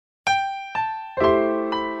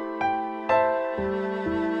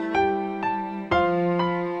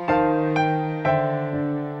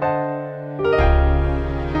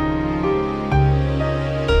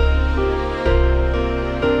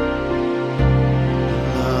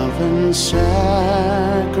and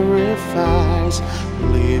sacrifice,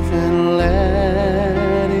 living,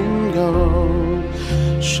 letting go.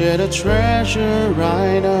 Share the treasure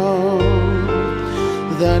I know,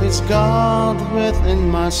 that is God within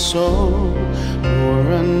my soul.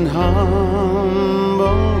 For an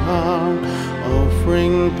humble heart,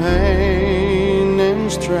 offering pain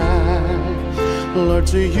and strife, Lord,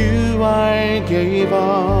 to you I gave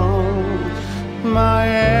all, my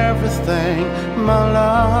everything, my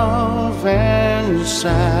love and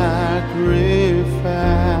sacrifice.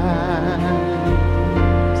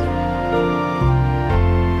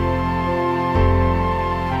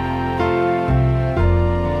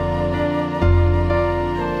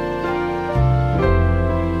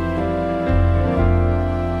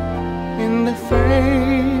 In the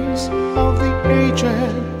face of the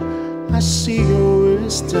aged, I see your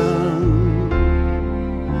wisdom.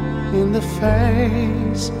 In the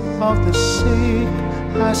face of the sick,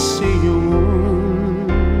 I see your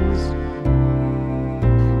wounds.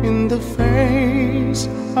 In the face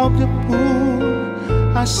of the poor,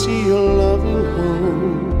 I see your loving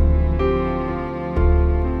hope.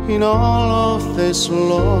 In all of this,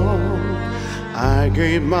 Lord, I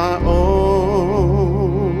gave my own,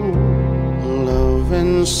 love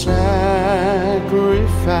and sacrifice,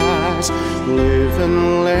 live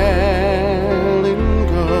and letting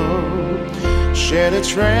go. Share the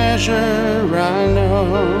treasure I know,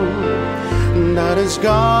 that is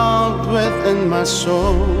God within my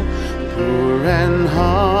soul. Poor and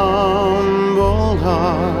humble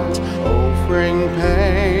heart, offering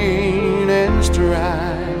pain and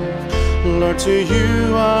strife, Lord, to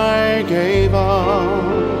you I gave all,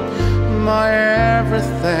 my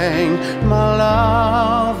everything, my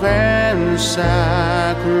love and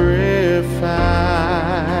sacrifice.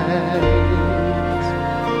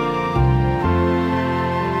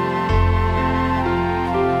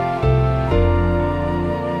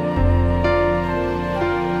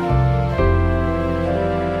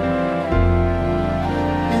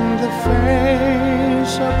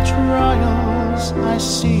 Face of trials, I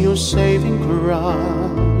see your saving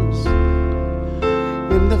cross.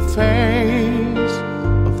 In the face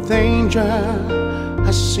of danger,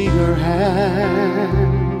 I see your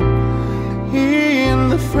hand. In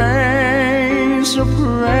the face of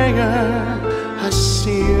prayer, I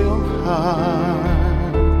see your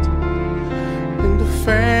heart. In the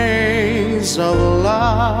face of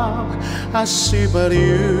love, I see but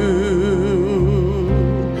you.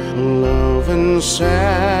 Love and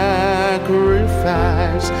sacrifice,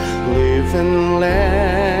 live and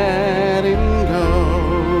letting go.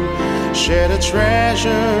 Share the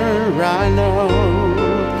treasure I know,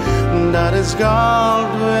 that is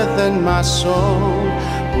God within my soul.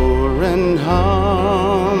 Poor and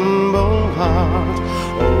humble heart,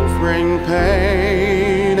 offering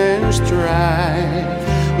pain and strife,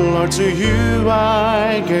 Lord, to you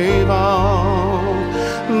I gave all,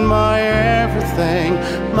 my everything,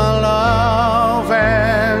 my love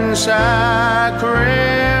and sacrifice.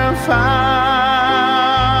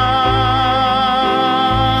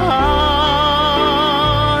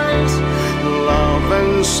 Love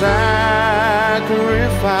and sacrifice,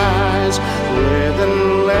 live and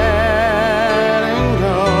letting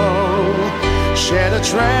go. Share the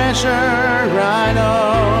treasure I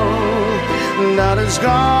know, that is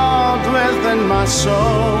God within my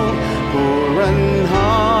soul. Poor and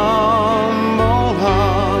humble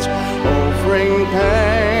heart, offering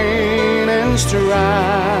pain and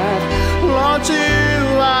strife, Lord, to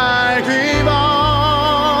you I give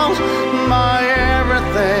all, my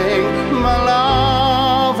everything, my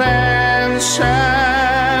love and sacrifice.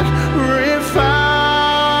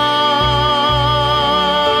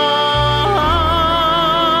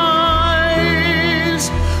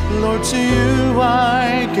 Lord, to you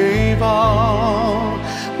I gave all,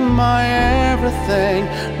 my everything,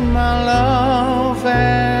 my love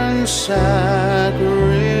and sacrifice.